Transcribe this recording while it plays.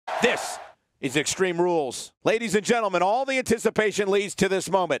This is Extreme Rules. Ladies and gentlemen, all the anticipation leads to this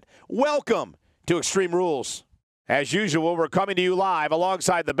moment. Welcome to Extreme Rules. As usual, we're coming to you live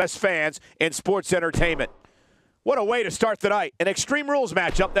alongside the best fans in sports entertainment. What a way to start the night. An Extreme Rules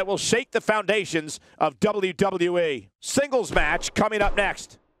matchup that will shake the foundations of WWE. Singles match coming up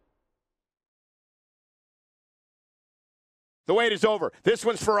next. The wait is over. This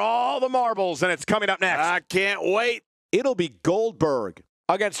one's for all the marbles, and it's coming up next. I can't wait. It'll be Goldberg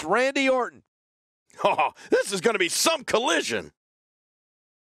against Randy Orton. Oh, this is going to be some collision.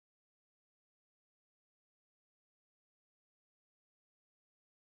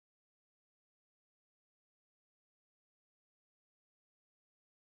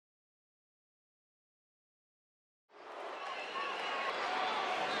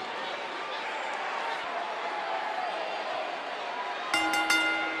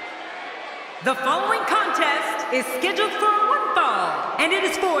 The following contest is scheduled for one fall, and it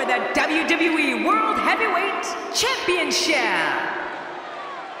is for the WWE World Heavyweight Championship.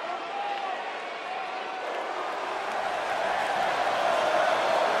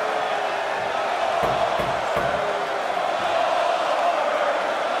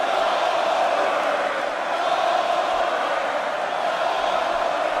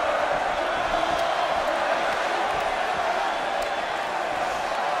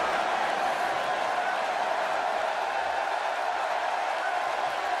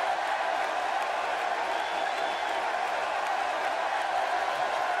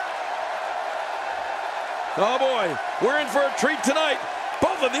 Oh boy, we're in for a treat tonight.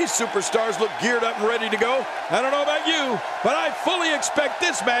 Both of these superstars look geared up and ready to go. I don't know about you, but I fully expect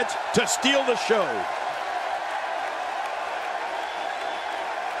this match to steal the show.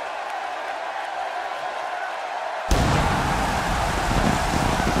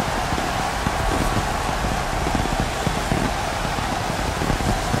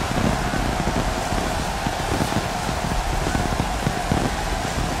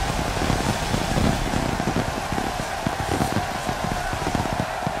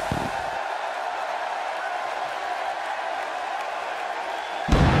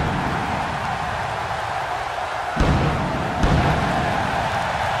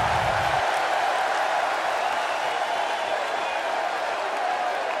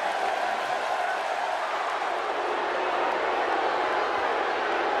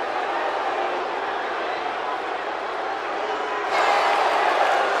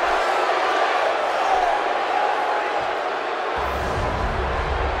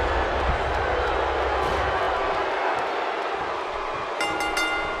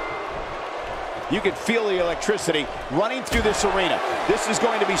 You can feel the electricity running through this arena. This is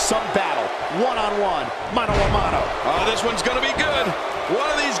going to be some battle. One-on-one, mano-a-mano. Oh, this one's going to be good. One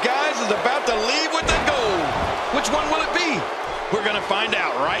of these guys is about to leave with the gold. Which one will it be? We're going to find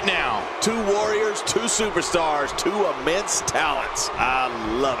out right now. Two warriors, two superstars, two immense talents. I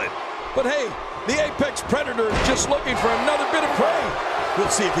love it. But hey, the Apex Predator is just looking for another bit of prey. We'll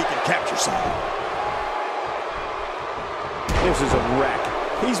see if he can capture some. This is a wreck.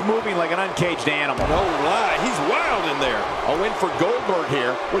 He's moving like an uncaged animal. No lie, he's wild in there. A win for Goldberg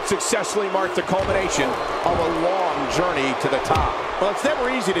here would successfully mark the culmination of a long journey to the top. Well, it's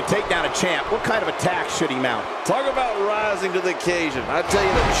never easy to take down a champ. What kind of attack should he mount? Talk about rising to the occasion. I tell you,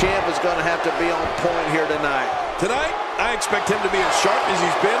 the champ is going to have to be on point here tonight. Tonight, I expect him to be as sharp as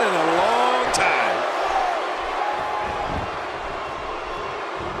he's been in a long time.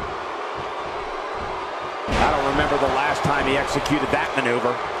 I don't remember the last time he executed that maneuver.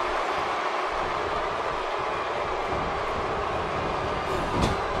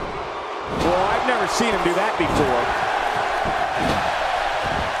 Well, I've never seen him do that before.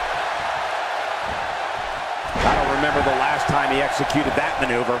 I don't remember the last time he executed that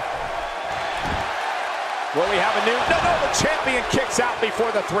maneuver. Will we have a new... No, the champion kicks out before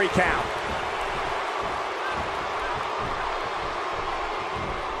the 3 count.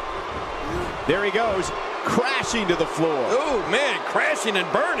 There he goes, crashing to the floor. Oh, man, crashing and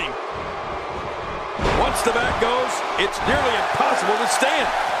burning. Once the back goes, it's nearly impossible to stand,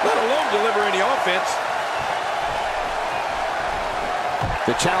 let alone deliver any offense.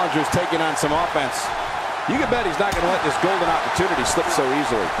 The challenger's taking on some offense. You can bet he's not going to let this golden opportunity slip so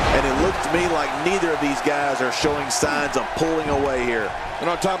easily. And it looks to me like neither of these guys are showing signs of pulling away here. And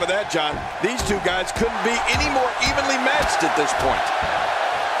on top of that, John, these two guys couldn't be any more evenly matched at this point.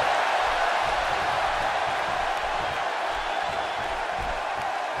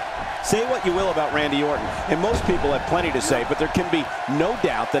 Say what you will about Randy Orton, and most people have plenty to say, but there can be no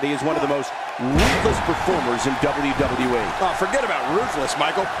doubt that he is one of the most ruthless performers in WWE. Oh, forget about ruthless,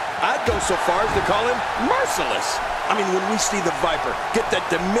 Michael. I'd go so far as to call him merciless. I mean, when we see the Viper get that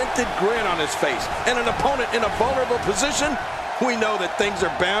demented grin on his face and an opponent in a vulnerable position, we know that things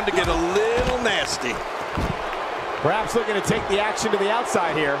are bound to get a little nasty. Perhaps looking to take the action to the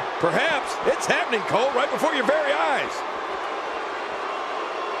outside here. Perhaps. It's happening, Cole, right before your very eyes.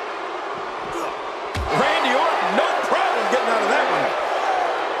 Randy Orton, no problem getting out of that one.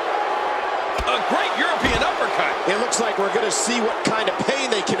 A great European uppercut. It looks like we're going to see what kind of pain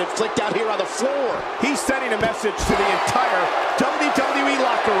they can inflict out here on the floor. He's sending a message to the entire WWE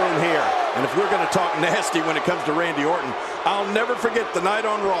locker room here. And if we're going to talk nasty when it comes to Randy Orton, I'll never forget the night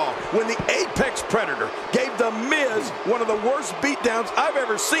on Raw when the Apex Predator gave The Miz one of the worst beatdowns I've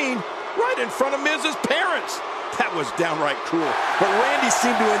ever seen right in front of Miz's parents. That was downright cruel, but Randy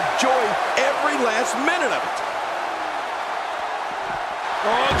seemed to enjoy every last minute of it.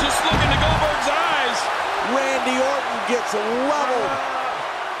 Oh, just look into Goldberg's eyes. Randy Orton gets leveled.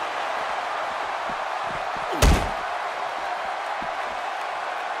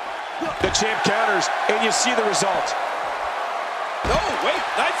 The champ counters, and you see the result. Oh, wait,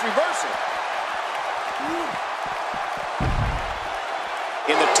 nice reversal.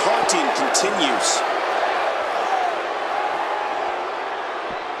 And the taunting continues.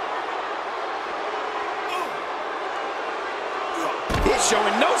 He's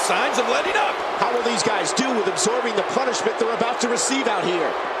showing no signs of letting up. How will these guys do with absorbing the punishment they're about to receive out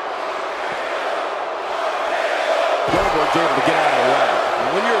here? Goldberg's able to get out of the way.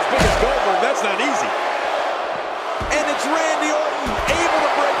 When you're as big as Goldberg, that's not easy. And it's Randy Orton able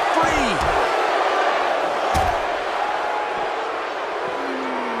to break free.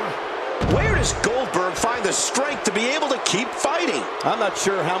 Where does Goldberg find the strength to be able to keep fighting? I'm not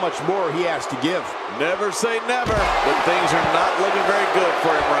sure how much more he has to give. Never say never, but things are not looking very good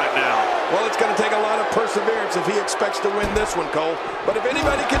for him right now. Well, it's going to take a lot of perseverance if he expects to win this one, Cole. But if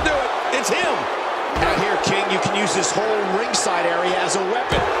anybody can do it, it's him. Now here, King, you can use this whole ringside area as a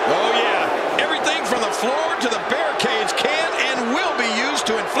weapon. Oh, yeah. Everything from the floor to the barricades can and will be used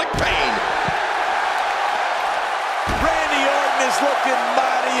to inflict pain. Randy Orton is looking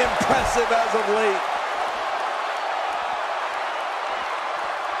mighty impressive as of late.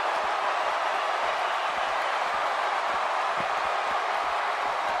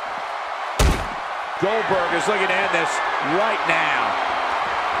 Goldberg is looking to end this right now.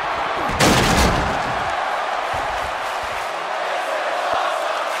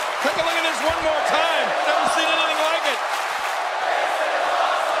 Take a look at this one more time. Never seen anything like it.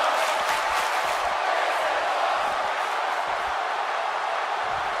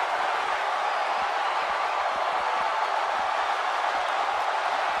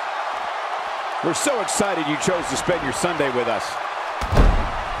 We're so excited you chose to spend your Sunday with us.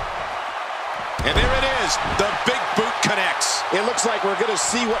 And there it is. The big boot connects. It looks like we're going to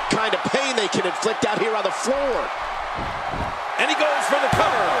see what kind of pain they can inflict out here on the floor. And he goes for the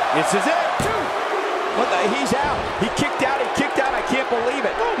cover. This is it. What the? He's out. He kicked out. I can't believe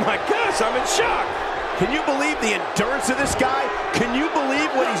it. Oh, my gosh, I'm in shock. Can you believe the endurance of this guy? Can you believe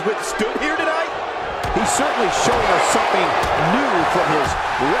what he's withstood here tonight? He's certainly showing us something new from his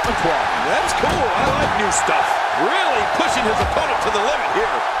repertoire. That's cool. I like new stuff. Really pushing his opponent to the limit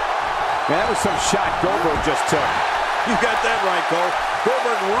here. Man, that was some shot Goldberg just took. You got that right, Cole.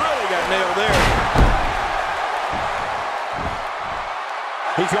 Goldberg really got nailed there.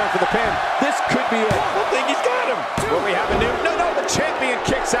 He's going for the pin. This could be it. I think he's got him. Will we have a new? No, the champion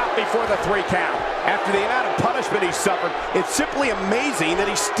kicks out before the 3 count. After the amount of punishment he suffered, it's simply amazing that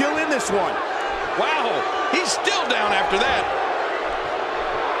he's still in this one. Wow, he's still down after that.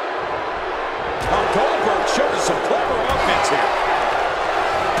 Oh, Goldberg shows us some clever offense here.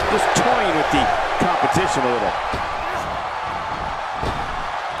 Just toying with the competition a little.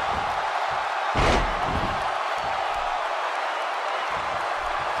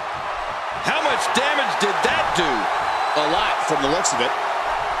 How much damage did that do? A lot from the looks of it.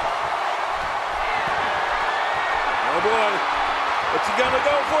 Oh boy, what's he gonna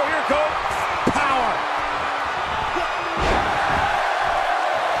go for here, Cole? Power.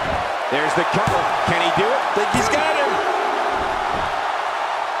 There's the cover. Can he do it? Think he's got him.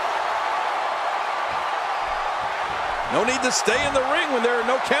 No need to stay in the ring when there are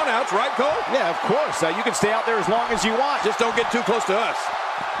no countouts, right, Cole? Yeah, of course. You can stay out there as long as you want. Just don't get too close to us.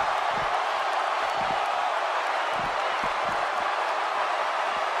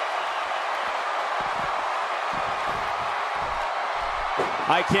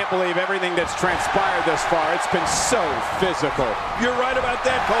 I can't believe everything that's transpired thus far. It's been so physical. You're right about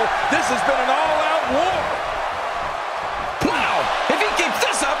that, Cole. This has been an all-out war. Wow! If he keeps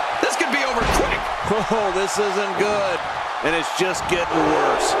this up, this could be over quick. Oh, this isn't good. and it's just getting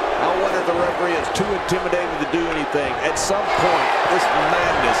worse. I wonder if the referee is too intimidated to do anything. At some point, this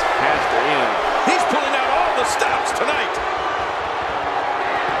madness has to end. He's pulling out all the stops tonight.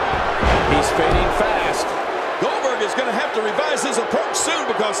 He's fading fast. Goldberg is going to have to revise his approach soon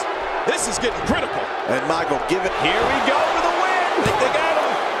because this is getting critical. And Michael, give it. Here we go for the win. I think they got him.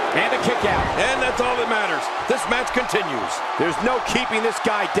 And a kick out. And that's all that matters. This match continues. There's no keeping this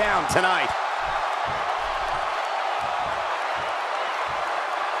guy down tonight.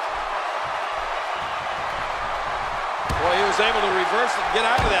 Boy, he was able to reverse it and get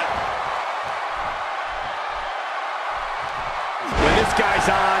out of that. When this guy's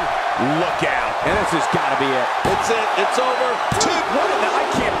on, look out. And this has got to be it. It's it. It's over. Two. I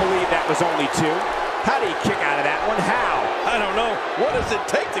can't believe that was only two. How do you kick out of that one? How? I don't know. What does it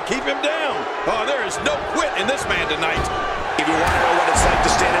take to keep him down? Oh, there is no quit in this man tonight. If you want to know what it's like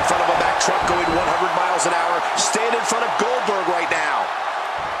to stand in front of a Mack truck going 100 miles an hour, stand in front of Goldberg right now.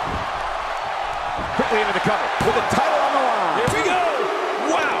 Quickly into the cover with the title on the line. Here we go.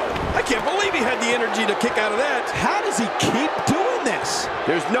 Wow. I can't believe he had the energy to kick out of that. How does he keep doing this?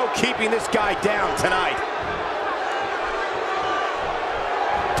 There's no keeping this guy down tonight.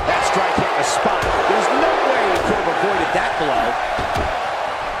 That strike hit the spot. There's no way he could have avoided that blow.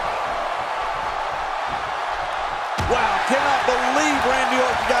 Wow, cannot believe Randy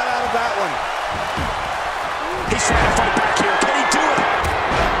Orton got out of that one. He's trying to fight back here. Can he do it?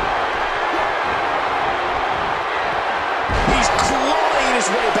 He's clawing his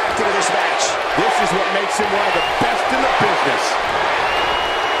way back into this match. This is what makes him one of the best in the business.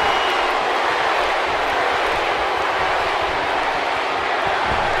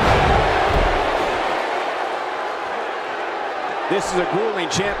 This is a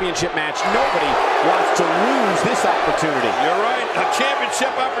grueling championship match. Nobody wants to lose this opportunity. You're right. A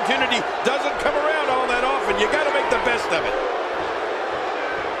championship opportunity doesn't come around all that often. You got to make the best of it.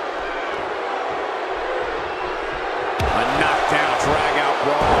 A knockdown, drag-out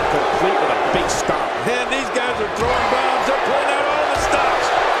brawl, complete with a big stomp. And these guys are throwing bombs. They're pulling out all the stops.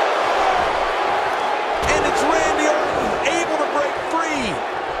 And it's Randy Orton able to break free.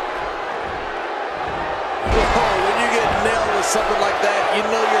 Whoa, when you get nailed with something like that, you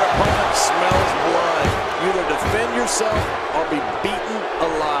know your opponent smells blood. You either defend yourself or be beaten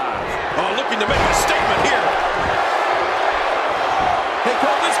alive. Oh, looking to make a statement here. Hey,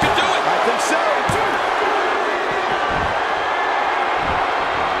 Cole, this could do it. I think so.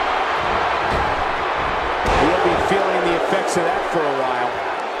 We'll be feeling the effects of that for a while.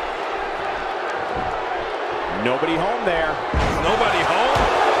 Nobody home there. Nobody home?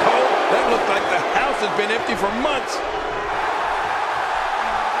 Cole, that looked like the house has been empty for months.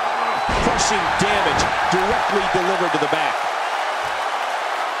 Crushing damage directly delivered to the back.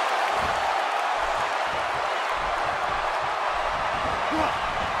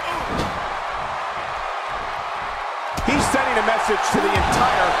 He's sending a message to the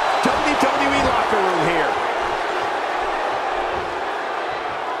entire WWE locker room here.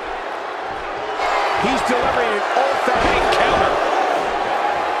 He's delivering an old-fashioned counter.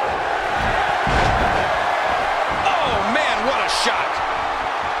 Oh, man, what a shot.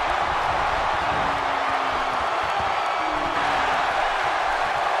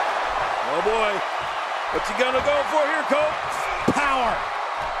 Oh, boy. What's he going to go for here, Cole? Power.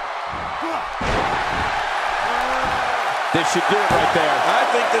 This should do it right there. I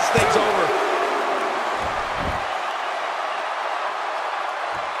think this thing's over.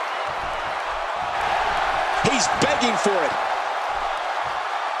 He's begging for it.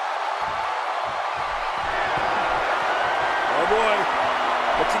 Oh, boy.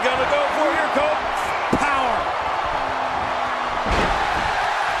 What's he going to go for here, Cole? Power.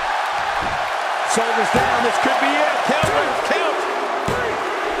 Shoulders down. This could be it. Count.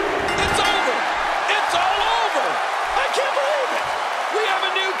 It's over. It's all over. I can't believe it. We have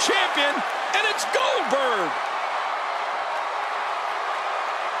a new champion, and it's Goldberg.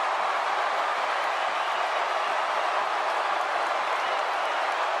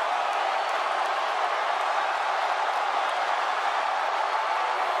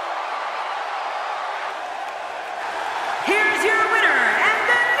 Here's your winner and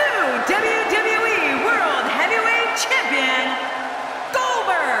the new WWE World Heavyweight Champion,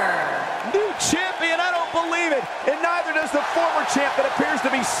 Goldberg. New champion, I don't believe it. And neither does the former champ that appears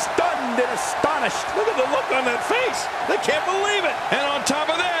to be stunned and astonished. Look at the look on that face. They can't believe it. And on top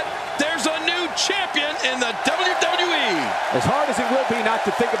of that, there's a new champion in the WWE. As hard as it will be not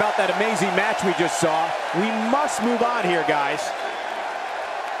to think about that amazing match we just saw, we must move on here, guys.